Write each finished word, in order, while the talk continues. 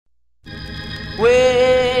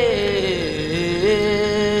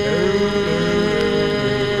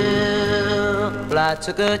I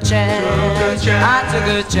took a chance, I took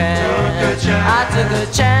a chance, I took a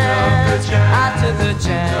chance, I took a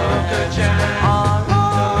chance. All right.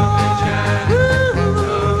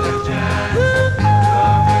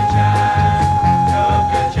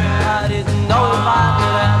 I didn't know if I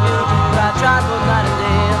could have you, but I tried for night and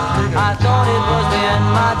day. I thought it was the end,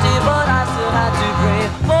 my dear, but I still had to pray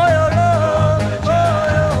for your love, for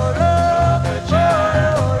your love, for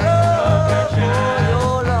your love, for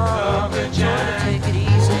your love. Try to take it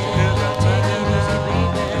easy, baby.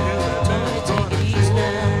 Tell me to take it easy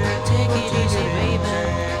now, take it easy, baby.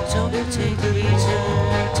 Tell me to take it easy,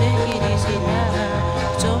 take it easy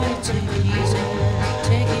now. Tell me to take it easy,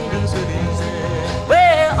 take it easy, baby.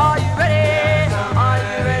 Well, are you ready? Are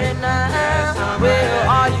you ready now? Well,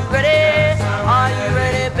 are you ready? Are you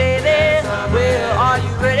ready, baby? Well, are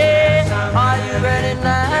you ready? Are you ready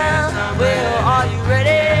now? Well, are you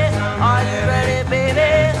ready? Are you ready,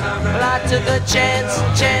 baby? Well, I took a chance,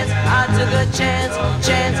 I took a chance,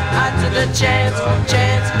 I took a chance, I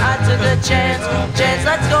took a chance.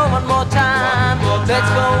 Let's go one more time, let's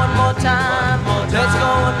go one more time, let's go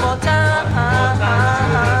one more time.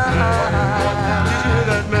 Did you hear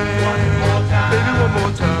that, man? Baby, one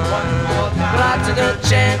more time. Well, I took a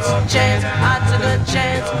chance, I took a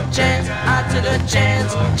chance, I took a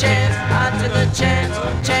chance, I took a chance.